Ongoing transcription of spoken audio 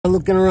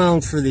Looking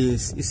around for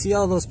these. You see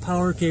all those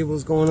power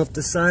cables going up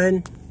the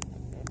side?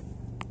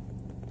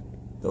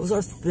 Those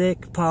are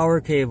thick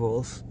power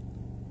cables.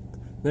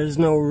 There's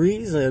no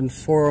reason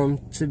for them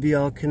to be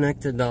all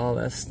connected to all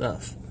that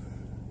stuff.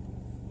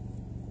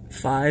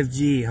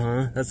 5G,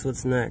 huh? That's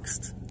what's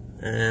next.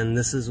 And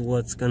this is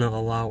what's gonna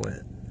allow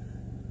it.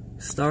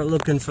 Start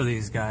looking for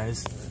these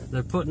guys.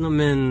 They're putting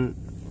them in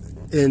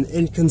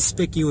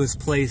inconspicuous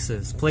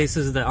places.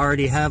 Places that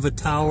already have a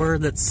tower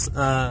that's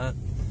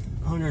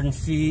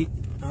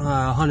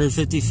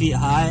 150 feet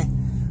high.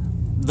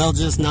 They'll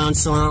just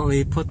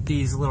nonchalantly put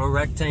these little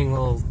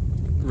rectangle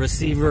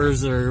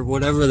receivers or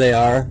whatever they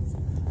are,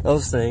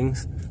 those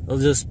things, they'll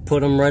just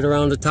put them right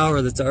around the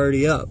tower that's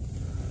already up.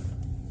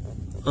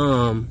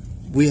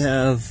 We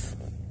have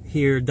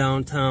here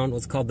downtown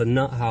what's called the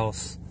Nut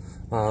House,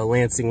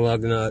 Lansing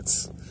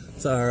Lugnuts.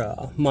 It's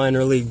our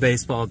minor league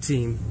baseball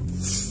team.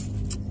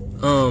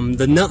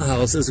 The Nut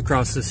House is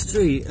across the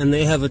street, and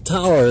they have a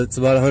tower that's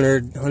about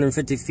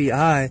 150 feet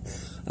high.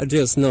 I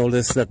just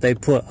noticed that they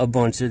put a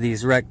bunch of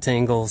these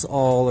rectangles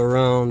all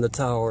around the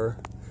tower,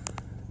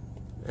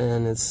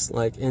 and it's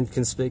like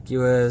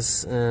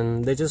inconspicuous,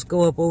 and they just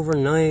go up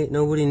overnight.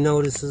 Nobody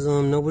notices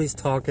them. Nobody's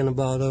talking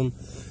about them.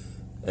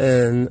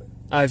 And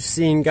I've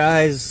seen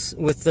guys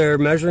with their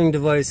measuring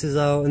devices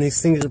out, and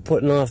these things are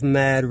putting off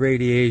mad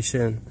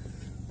radiation.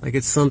 Like,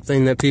 it's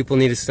something that people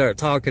need to start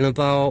talking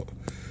about.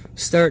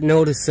 Start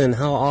noticing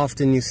how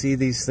often you see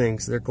these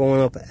things. They're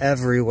going up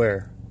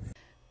everywhere.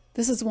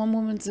 This is one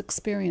woman's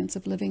experience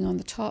of living on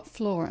the top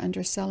floor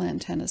under cell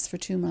antennas for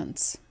 2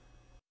 months.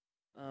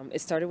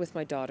 It started with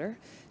my daughter.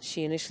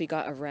 She initially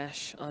got a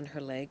rash on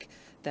her leg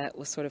that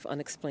was sort of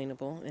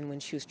unexplainable, and when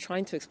she was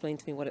trying to explain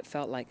to me what it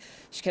felt like,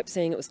 she kept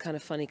saying it was kind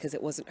of funny because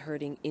it wasn't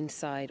hurting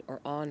inside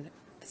or on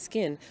the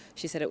skin.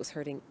 She said it was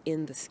hurting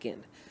in the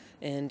skin.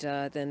 And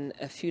then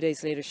a few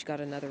days later she got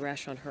another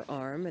rash on her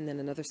arm, and then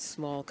another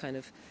small kind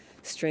of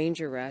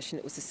stranger rash, and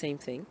it was the same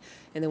thing.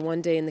 And then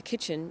one day in the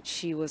kitchen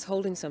she was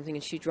holding something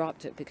and she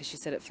dropped it because she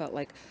said it felt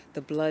like the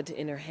blood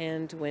in her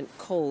hand went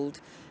cold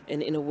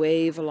and in a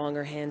wave along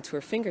her hand to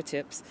her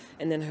fingertips,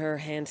 and then her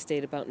hand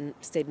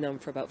stayed numb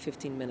for about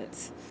 15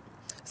 minutes.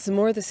 Some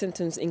more of the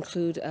symptoms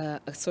include a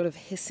sort of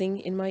hissing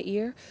in my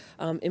ear,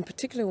 in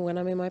particular when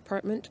I'm in my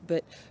apartment,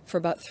 but for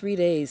about 3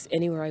 days,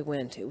 anywhere I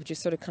went, it would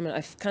just sort of come in.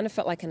 I kind of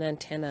felt like an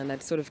antenna, and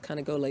I'd sort of kind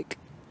of go like,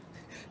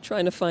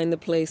 trying to find the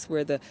place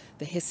where the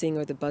hissing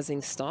or the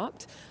buzzing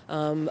stopped.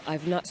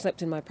 I've not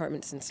slept in my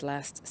apartment since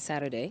last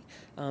Saturday,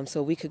 so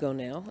a week ago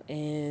now,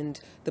 and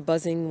the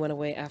buzzing went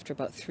away after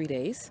about 3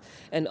 days,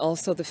 and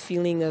also the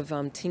feeling of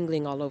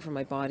tingling all over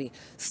my body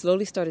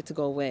slowly started to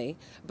go away.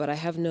 But I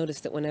have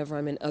noticed that whenever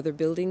I'm in other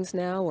buildings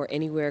now or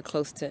anywhere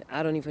close to,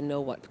 I don't even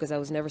know what, because I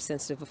was never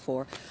sensitive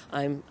before.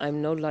 I'm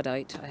no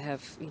Luddite. I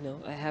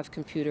have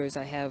computers,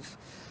 I have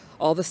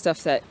all the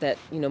stuff that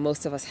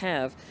most of us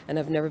have, and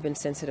I've never been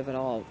sensitive at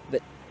all.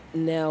 But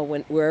now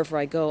wherever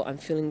I go, I'm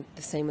feeling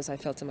the same as I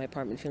felt in my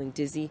apartment, feeling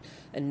dizzy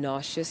and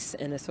nauseous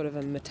and a sort of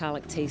a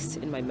metallic taste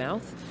in my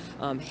mouth,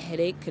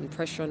 headache and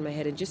pressure on my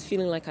head, and just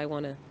feeling like I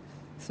want to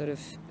sort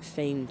of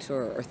faint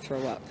or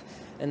throw up.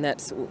 And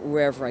that's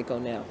wherever I go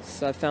now.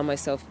 So I found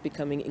myself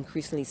becoming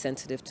increasingly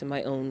sensitive to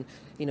my own,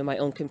 my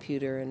own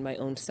computer and my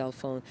own cell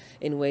phone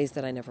in ways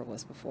that I never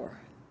was before.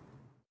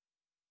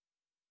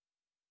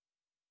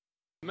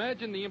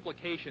 Imagine the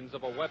implications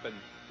of a weapon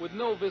with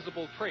no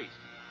visible trace,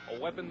 a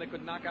weapon that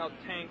could knock out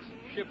tanks,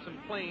 ships, and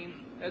planes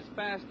as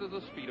fast as the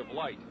speed of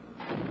light.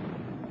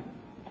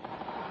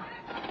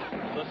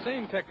 The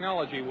same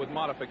technology with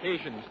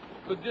modifications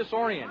could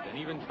disorient and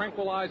even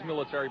tranquilize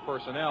military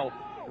personnel,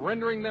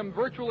 rendering them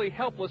virtually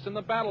helpless in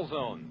the battle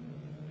zone.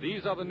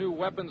 These are the new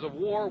weapons of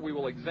war we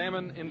will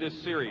examine in this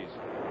series.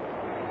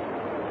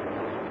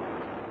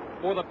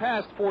 For the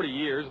past 40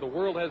 years, the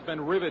world has been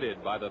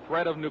riveted by the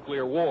threat of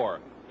nuclear war,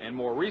 and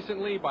more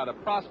recently by the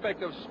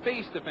prospect of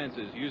space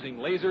defenses using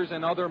lasers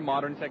and other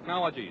modern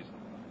technologies.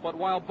 But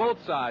while both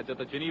sides at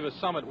the Geneva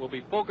summit will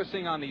be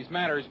focusing on these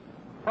matters,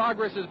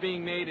 progress is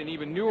being made in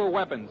even newer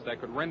weapons that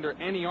could render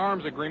any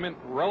arms agreement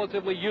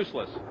relatively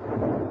useless.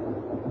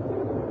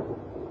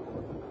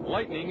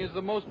 Lightning is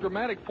the most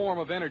dramatic form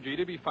of energy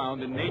to be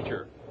found in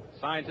nature.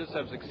 Scientists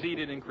have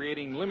succeeded in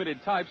creating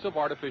limited types of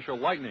artificial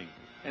lightning,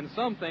 and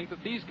some think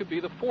that these could be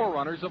the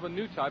forerunners of a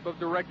new type of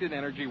directed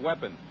energy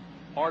weapon,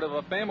 part of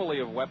a family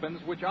of weapons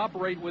which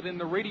operate within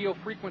the radio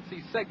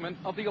frequency segment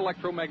of the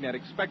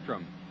electromagnetic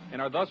spectrum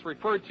and are thus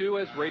referred to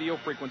as radio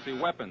frequency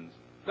weapons.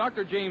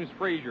 Dr. James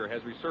Frazier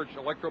has researched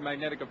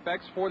electromagnetic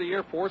effects for the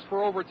Air Force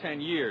for over 10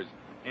 years,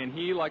 and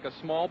he, like a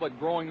small but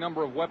growing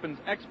number of weapons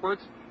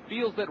experts,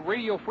 feels that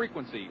radio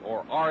frequency,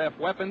 or RF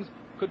weapons,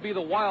 could be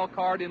the wild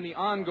card in the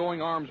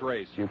ongoing arms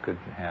race. You could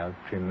have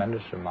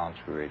tremendous amounts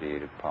of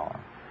radiative power,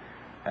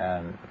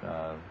 and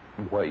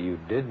what you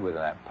did with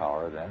that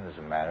power then is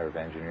a matter of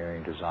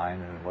engineering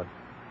design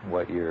and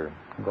what your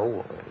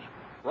goal is.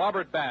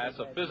 Robert Bass,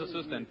 a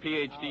physicist and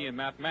PhD in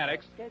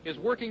mathematics, is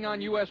working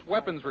on U.S.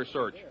 weapons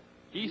research.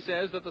 He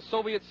says that the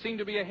Soviets seem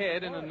to be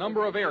ahead in a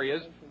number of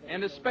areas,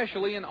 and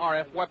especially in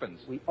RF weapons.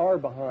 We are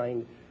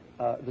behind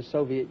the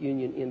Soviet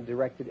Union in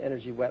directed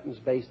energy weapons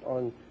based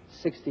on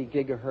 60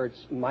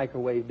 gigahertz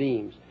microwave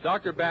beams.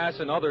 Dr. Bass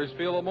and others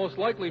feel the most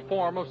likely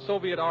form of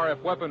Soviet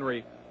RF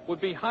weaponry would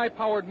be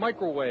high-powered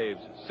microwaves,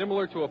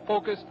 similar to a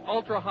focused,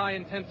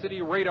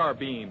 ultra-high-intensity radar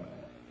beam.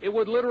 It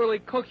would literally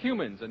cook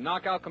humans and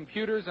knock out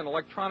computers and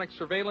electronic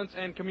surveillance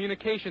and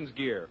communications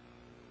gear.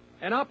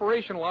 An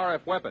operational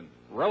RF weapon,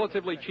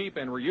 relatively cheap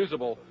and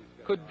reusable,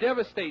 could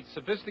devastate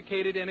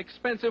sophisticated and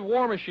expensive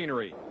war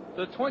machinery.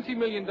 The $20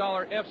 million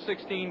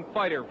F-16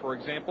 fighter, for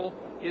example,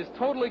 is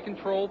totally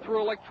controlled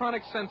through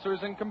electronic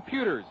sensors and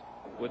computers.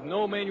 With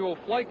no manual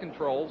flight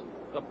controls,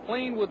 the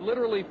plane would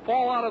literally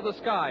fall out of the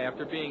sky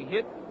after being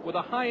hit with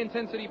a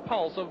high-intensity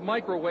pulse of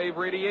microwave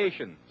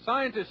radiation.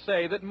 Scientists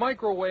say that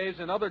microwaves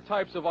and other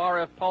types of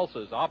RF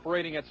pulses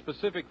operating at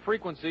specific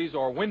frequencies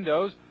or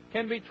windows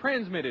can be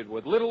transmitted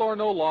with little or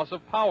no loss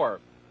of power.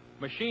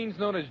 Machines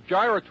known as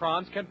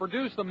gyrotrons can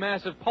produce the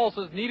massive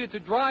pulses needed to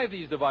drive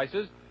these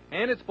devices,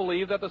 and it's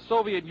believed that the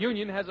Soviet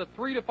Union has a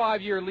 3 to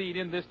 5 year lead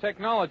in this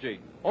technology.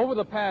 Over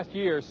the past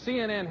year,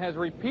 CNN has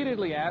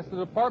repeatedly asked the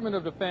Department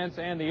of Defense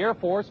and the Air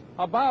Force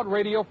about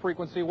radio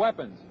frequency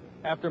weapons.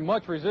 After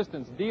much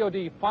resistance,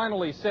 DoD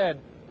finally said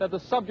that the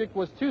subject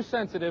was too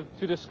sensitive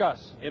to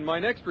discuss. In my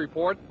next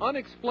report,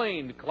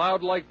 unexplained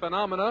cloud-like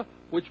phenomena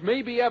which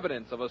may be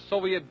evidence of a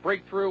Soviet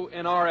breakthrough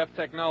in RF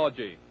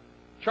technology.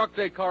 Chuck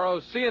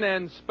DeCaro,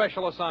 CNN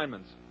Special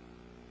Assignments.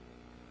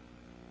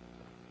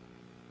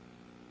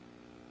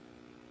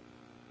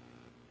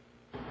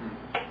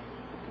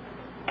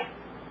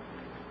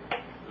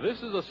 This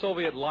is a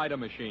Soviet LIDA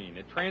machine.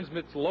 It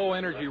transmits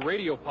low-energy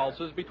radio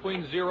pulses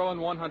between 0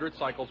 and 100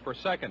 cycles per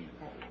second.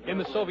 In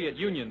the Soviet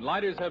Union,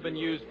 LIDAs have been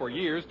used for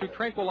years to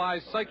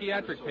tranquilize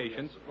psychiatric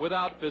patients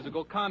without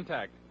physical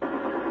contact.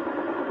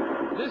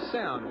 This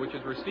sound, which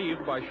is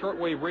received by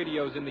shortwave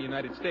radios in the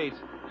United States,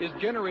 is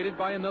generated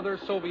by another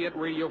Soviet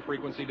radio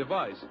frequency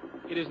device.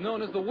 It is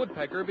known as the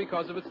woodpecker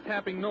because of its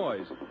tapping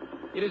noise.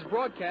 It is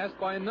broadcast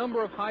by a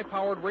number of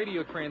high-powered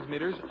radio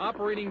transmitters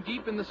operating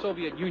deep in the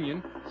Soviet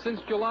Union since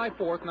July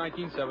 4th,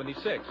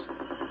 1976.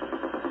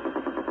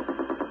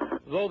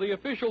 Though the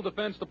official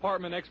Defense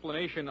Department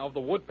explanation of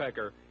the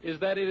woodpecker is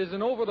that it is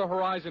an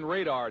over-the-horizon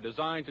radar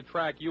designed to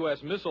track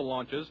U.S. missile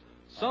launches,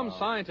 some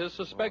scientists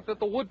suspect that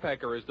the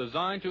woodpecker is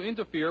designed to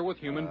interfere with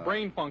human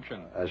brain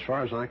function. As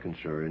far as I'm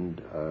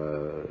concerned,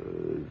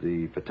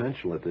 the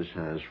potential that this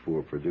has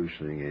for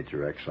producing a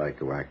direct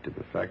psychoactive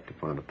effect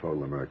upon the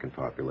total American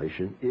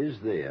population is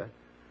there,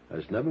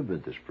 has never been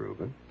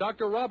disproven.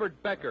 Dr.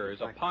 Robert Becker is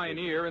a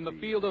pioneer in the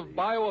field of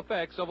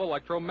bioeffects of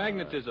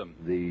electromagnetism.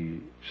 The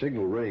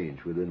signal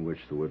range within which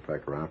the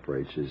woodpecker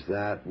operates is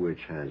that which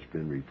has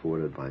been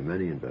reported by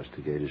many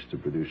investigators to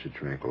produce a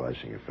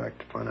tranquilizing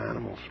effect upon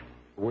animals.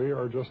 We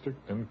are just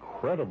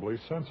incredibly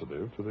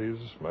sensitive to these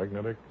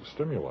magnetic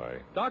stimuli.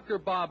 Dr.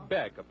 Bob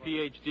Beck, a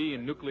PhD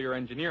in nuclear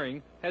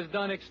engineering, has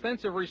done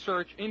extensive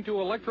research into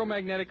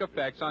electromagnetic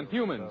effects on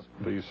humans.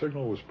 The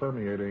signal was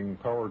permeating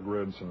power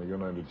grids in the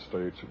United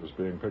States. It was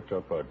being picked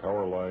up by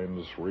power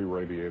lines,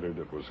 re-radiated.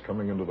 It was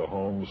coming into the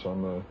homes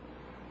on the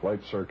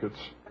light circuits.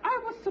 I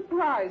was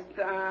surprised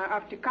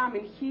after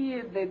coming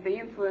here that the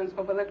influence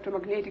of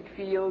electromagnetic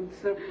fields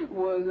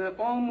was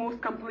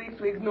almost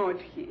completely ignored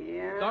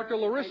here. Dr.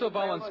 Larissa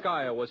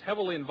Valenskaya was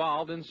heavily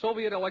involved in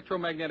Soviet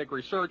electromagnetic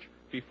research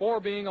before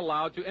being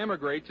allowed to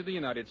emigrate to the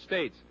United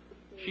States.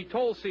 She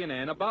told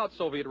CNN about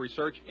Soviet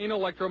research in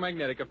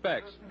electromagnetic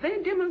effects.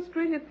 They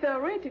demonstrated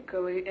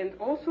theoretically and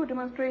also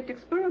demonstrate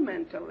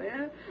experimentally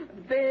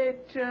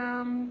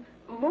that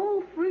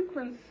low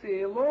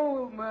frequency,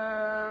 low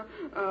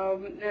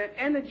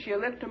energy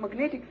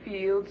electromagnetic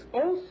fields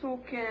also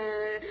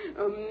can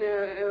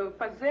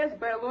possess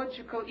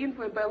biological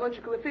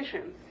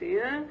efficiency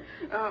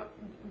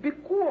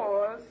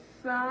because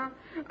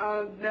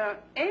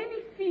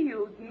any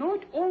field not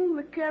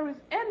only carries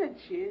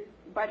energy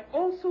but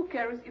also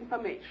carries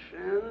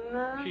information.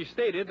 She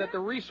stated that the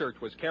research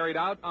was carried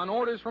out on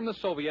orders from the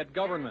Soviet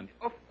government.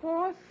 Of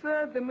course,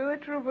 the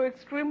military were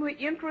extremely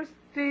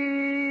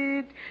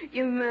interested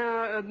in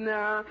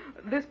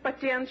this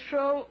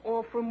potential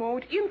of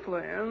remote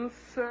influence.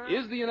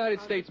 Is the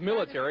United States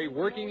military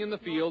working in the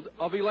field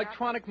of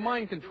electronic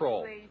mind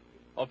control?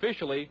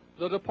 Officially,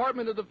 the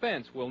Department of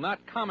Defense will not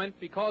comment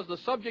because the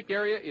subject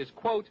area is,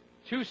 quote,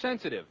 too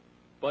sensitive.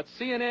 But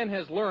CNN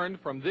has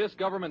learned from this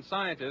government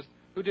scientist,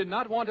 who did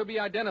not want to be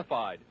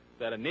identified,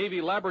 that a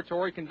Navy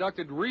laboratory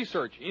conducted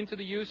research into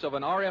the use of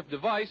an RF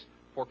device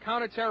for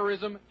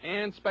counterterrorism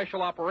and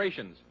special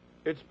operations.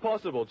 It's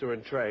possible to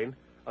entrain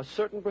a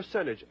certain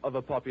percentage of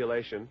a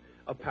population,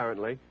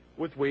 apparently,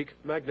 with weak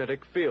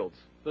magnetic fields.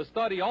 The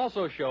study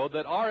also showed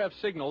that RF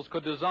signals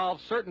could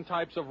dissolve certain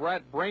types of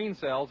rat brain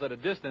cells at a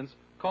distance,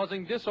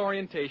 causing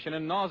disorientation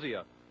and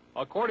nausea.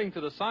 According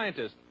to the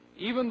scientist,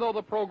 even though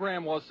the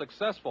program was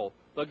successful,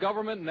 the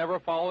government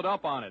never followed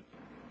up on it.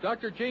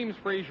 Dr. James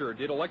Frazier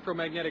did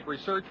electromagnetic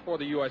research for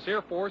the U.S.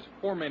 Air Force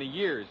for many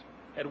years.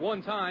 At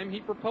one time, he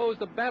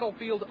proposed a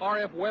battlefield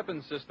RF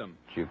weapons system.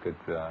 You could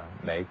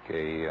make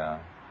a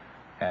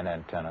an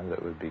antenna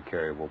that would be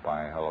carryable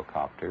by a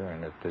helicopter,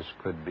 and that this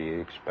could be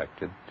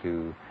expected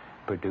to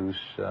produce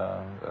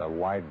a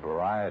wide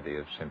variety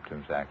of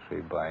symptoms,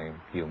 actually, by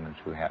humans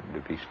who happen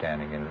to be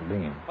standing in the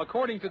beam.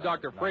 According to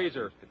Dr.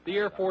 Fraser, the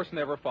Air Force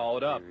never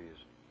followed up.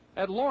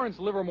 At Lawrence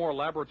Livermore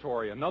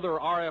Laboratory, another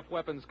RF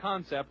weapons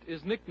concept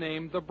is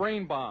nicknamed the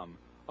brain bomb.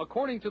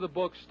 According to the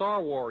book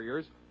Star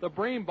Warriors, the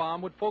brain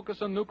bomb would focus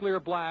a nuclear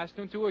blast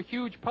into a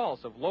huge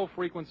pulse of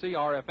low-frequency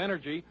RF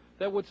energy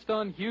that would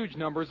stun huge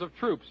numbers of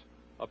troops.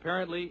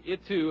 Apparently,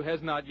 it too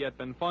has not yet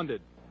been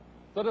funded.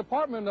 The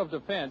Department of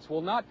Defense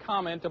will not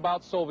comment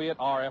about Soviet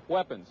RF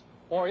weapons,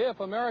 or if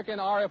American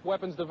RF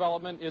weapons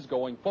development is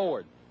going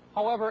forward.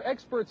 However,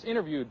 experts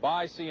interviewed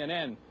by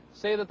CNN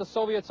say that the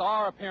Soviets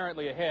are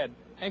apparently ahead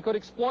and could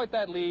exploit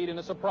that lead in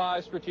a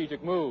surprise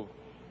strategic move,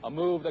 a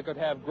move that could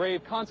have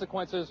grave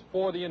consequences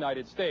for the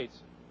United States.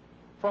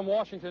 From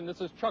Washington,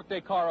 this is Chuck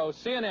DeCaro,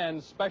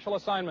 CNN's Special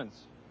Assignments.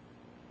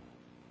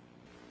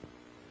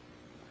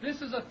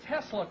 This is a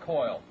Tesla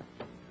coil.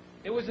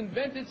 It was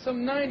invented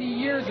some 90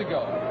 years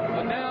ago,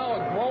 but now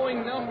a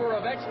growing number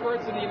of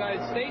experts in the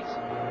United States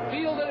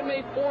feel that it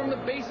may form the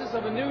basis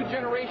of a new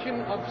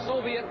generation of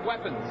Soviet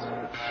weapons.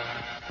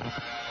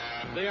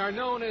 They are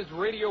known as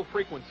radio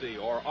frequency,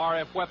 or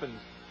RF weapons,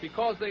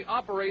 because they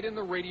operate in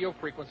the radio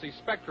frequency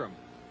spectrum.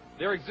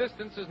 Their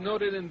existence is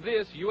noted in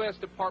this U.S.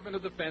 Department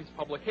of Defense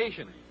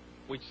publication,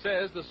 which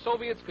says the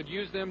Soviets could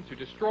use them to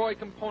destroy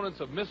components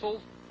of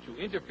missiles, to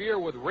interfere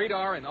with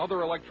radar and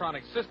other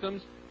electronic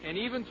systems, and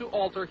even to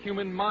alter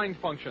human mind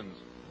functions.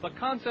 The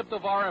concept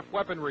of RF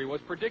weaponry was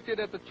predicted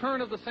at the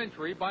turn of the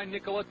century by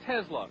Nikola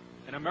Tesla,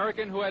 an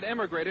American who had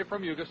emigrated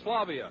from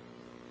Yugoslavia.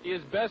 He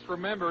is best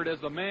remembered as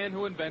the man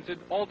who invented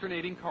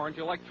alternating current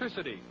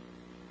electricity.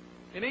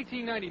 In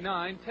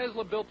 1899,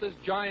 Tesla built this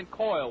giant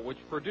coil which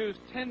produced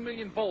 10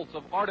 million volts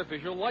of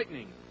artificial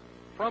lightning.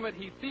 From it,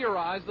 he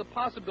theorized the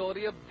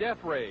possibility of death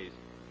rays.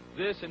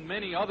 This and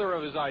many other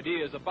of his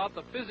ideas about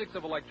the physics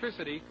of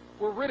electricity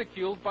were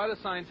ridiculed by the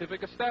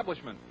scientific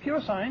establishment.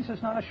 Pure science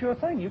is not a sure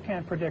thing. You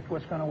can't predict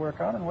what's going to work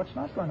out and what's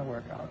not going to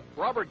work out.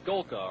 Robert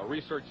Golka, a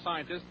research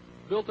scientist,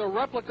 built a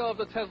replica of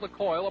the Tesla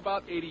coil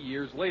about 80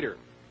 years later.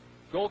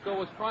 Golka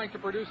was trying to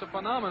produce a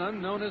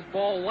phenomenon known as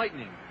ball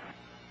lightning.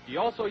 He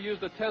also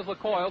used the Tesla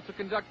coil to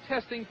conduct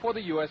testing for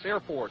the U.S. Air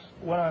Force.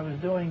 What I was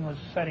doing was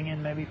setting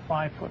in maybe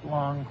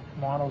 5-foot-long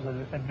models of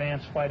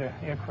advanced fighter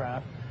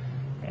aircraft,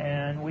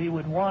 and we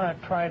would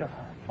want to try to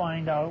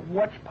find out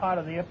which part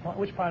of the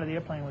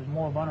airplane was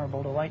more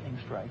vulnerable to lightning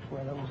strikes,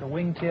 whether it was a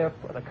wingtip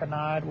or the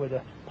canard where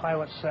the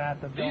pilot sat.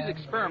 These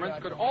experiments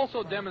could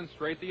also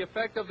demonstrate the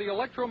effect of the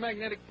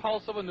electromagnetic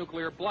pulse of a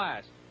nuclear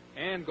blast,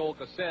 and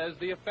Golka says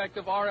the effect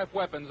of RF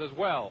weapons as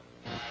well.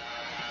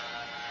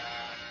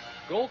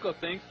 Golka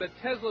thinks that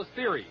Tesla's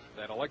theory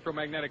that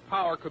electromagnetic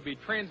power could be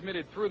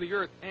transmitted through the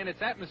Earth and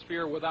its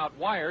atmosphere without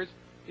wires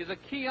is a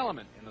key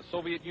element in the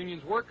Soviet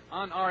Union's work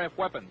on RF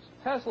weapons.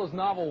 Tesla's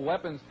novel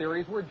weapons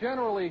theories were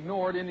generally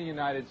ignored in the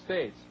United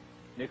States.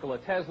 Nikola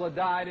Tesla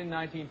died in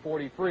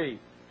 1943,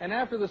 and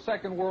after the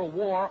Second World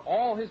War,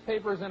 all his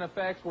papers and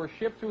effects were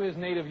shipped to his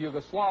native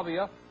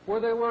Yugoslavia,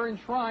 where they were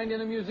enshrined in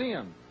a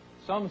museum.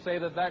 Some say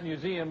that that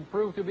museum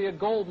proved to be a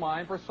gold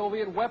mine for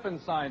Soviet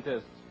weapons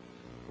scientists.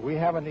 We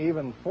haven't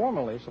even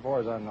formally, so far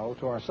as I know,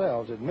 to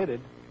ourselves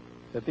admitted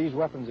that these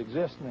weapons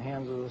exist in the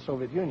hands of the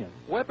Soviet Union.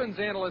 Weapons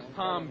analyst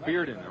Tom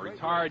Bearden, a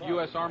retired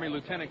U.S. Army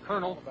lieutenant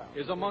colonel,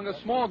 is among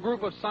a small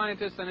group of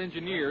scientists and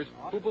engineers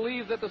who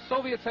believe that the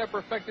Soviets have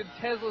perfected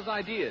Tesla's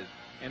ideas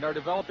and are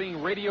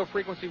developing radio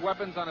frequency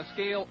weapons on a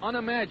scale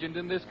unimagined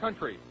in this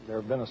country. There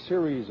have been a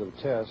series of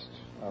tests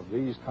of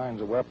these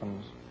kinds of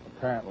weapons,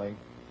 apparently,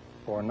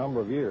 for a number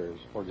of years.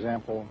 For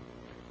example,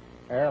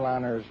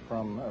 airliners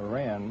from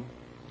Iran,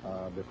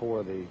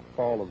 before the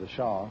fall of the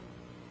Shah,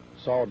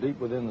 saw deep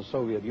within the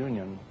Soviet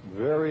Union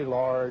very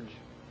large,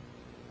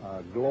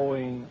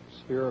 glowing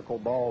spherical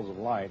balls of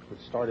light, which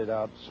started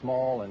out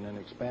small and then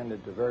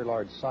expanded to very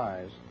large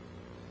size,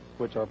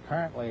 which are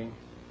apparently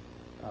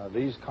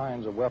these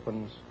kinds of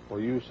weapons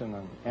for use in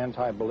an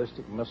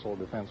anti-ballistic missile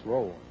defense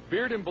role.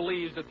 Bearden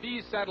believes that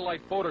these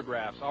satellite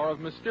photographs are of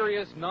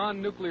mysterious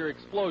non-nuclear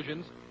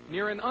explosions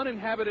near an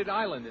uninhabited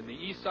island in the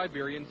East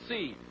Siberian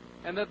Sea,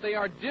 and that they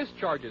are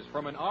discharges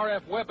from an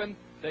RF weapon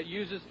that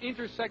uses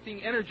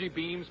intersecting energy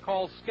beams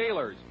called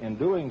scalars. In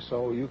doing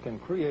so, you can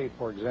create,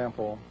 for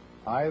example,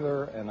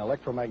 either an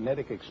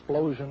electromagnetic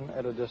explosion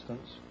at a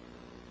distance,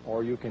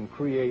 or you can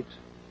create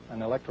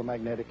an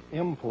electromagnetic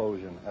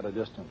implosion at a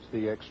distance,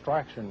 the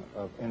extraction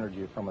of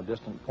energy from a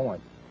distant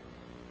point.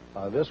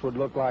 This would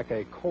look like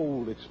a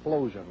cold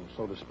explosion,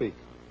 so to speak.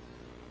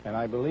 And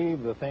I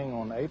believe the thing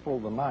on April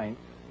the 9th,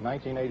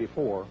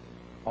 1984,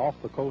 off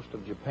the coast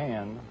of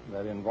Japan,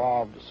 that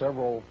involved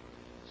several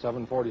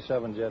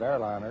 747 jet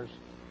airliners,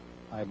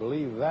 I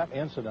believe that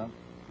incident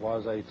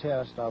was a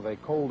test of a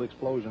cold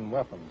explosion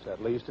weapons.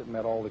 At least it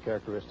met all the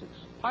characteristics.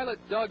 Pilot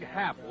Doug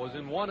Happ was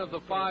in one of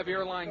the 5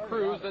 airline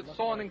crews that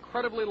saw an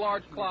incredibly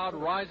large cloud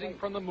rising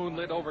from the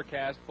moonlit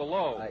overcast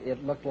below.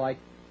 It looked like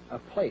a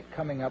plate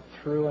coming up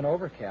through an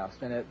overcast,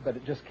 but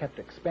it just kept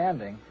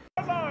expanding.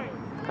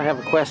 I have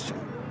a question.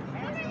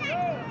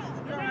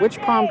 Which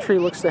palm tree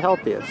looks the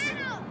healthiest?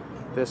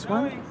 This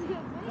one?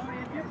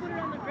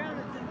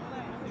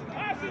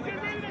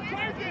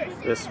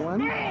 This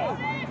one?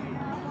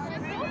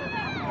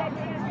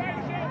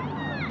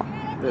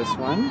 This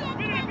one?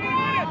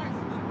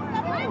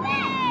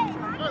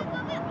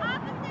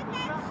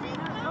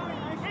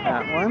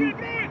 That one?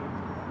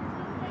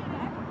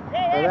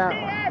 Or that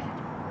one?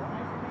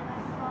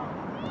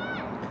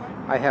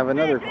 I have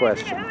another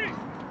question.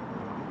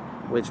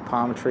 Which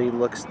palm tree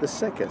looks the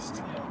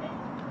sickest?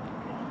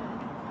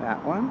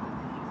 That one?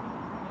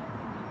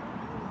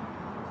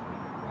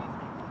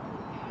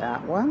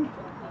 That one?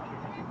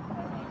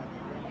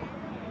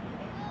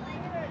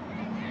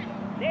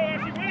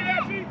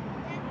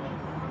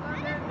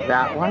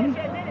 That one?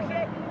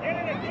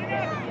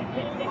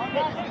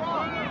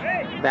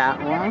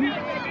 That one?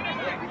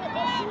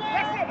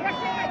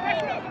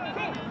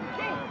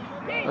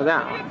 Or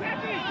that one?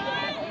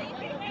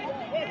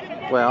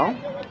 Well,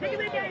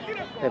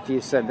 if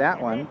you said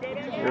that one,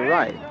 you're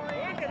right.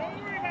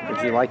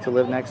 Would you like to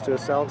live next to a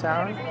cell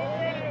tower?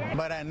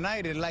 But at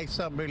night, it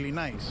lights up really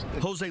nice.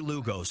 Jose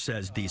Lugo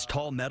says these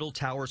tall metal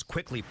towers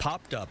quickly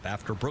popped up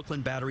after Brooklyn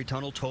Battery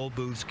Tunnel toll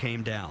booths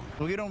came down.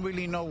 We don't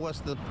really know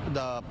what's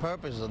the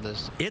purpose of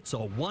this. It's a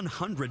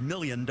 $100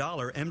 million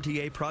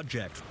MTA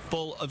project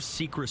full of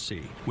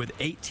secrecy, with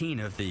 18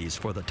 of these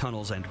for the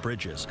tunnels and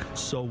bridges.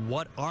 So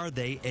what are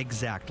they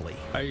exactly?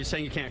 Are you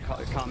saying you can't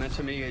comment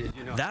to me?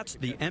 That's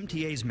the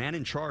MTA's man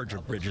in charge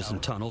of bridges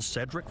and tunnels,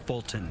 Cedric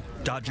Fulton,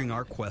 dodging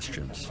our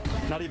questions.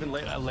 Not even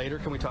later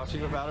can we talk to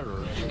you about it,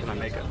 or can I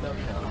make an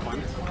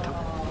appointment?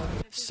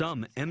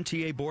 Some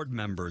MTA board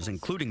members,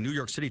 including New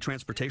York City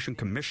Transportation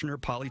Commissioner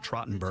Polly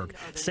Trottenberg,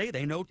 say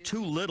they know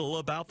too little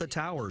about the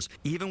towers,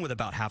 even with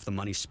about half the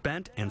money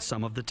spent and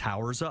some of the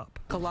towers up.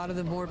 A lot of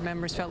the board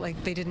members felt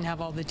like they didn't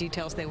have all the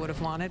details they would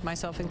have wanted,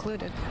 myself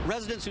included.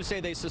 Residents who say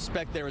they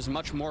suspect there is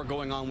much more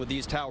going on with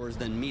these towers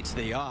than meets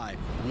the eye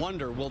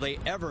wonder, will they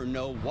ever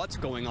know what's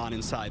going on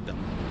inside them?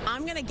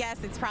 I'm going to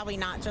guess it's probably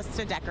not just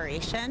a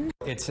decoration.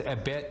 It's a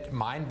bit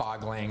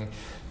mind-boggling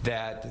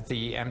that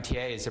the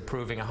MTA is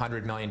approving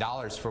 $100 million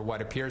for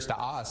what appears to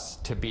us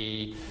to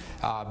be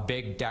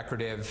big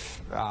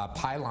decorative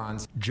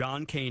pylons.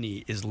 John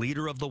Caney is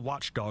leader of the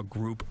watchdog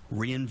group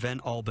Reinvent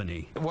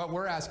Albany. What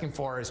we're asking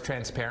for is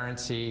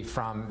transparency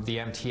from the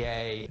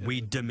MTA.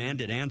 We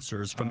demanded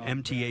answers from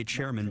MTA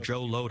Chairman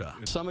Joe Loda.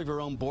 Some of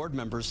your own board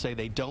members say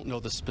they don't know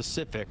the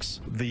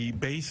specifics. The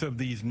base of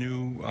these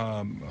new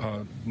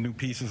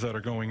pieces that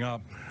are going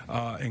up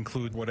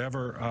include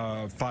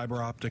whatever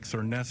fiber optics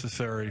are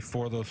necessary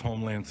for those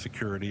homeland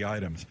security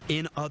items.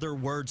 In other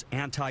words,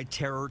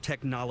 anti-terror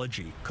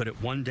technology. Could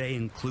it one day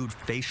include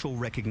facial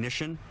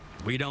recognition?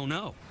 We don't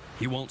know.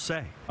 He won't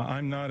say.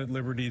 I'm not at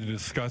liberty to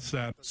discuss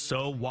that.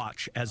 So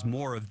watch as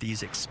more of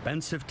these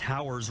expensive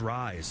towers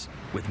rise,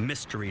 with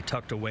mystery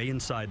tucked away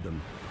inside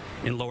them.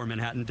 In Lower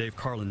Manhattan, Dave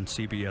Carlin,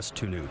 CBS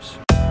 2 News.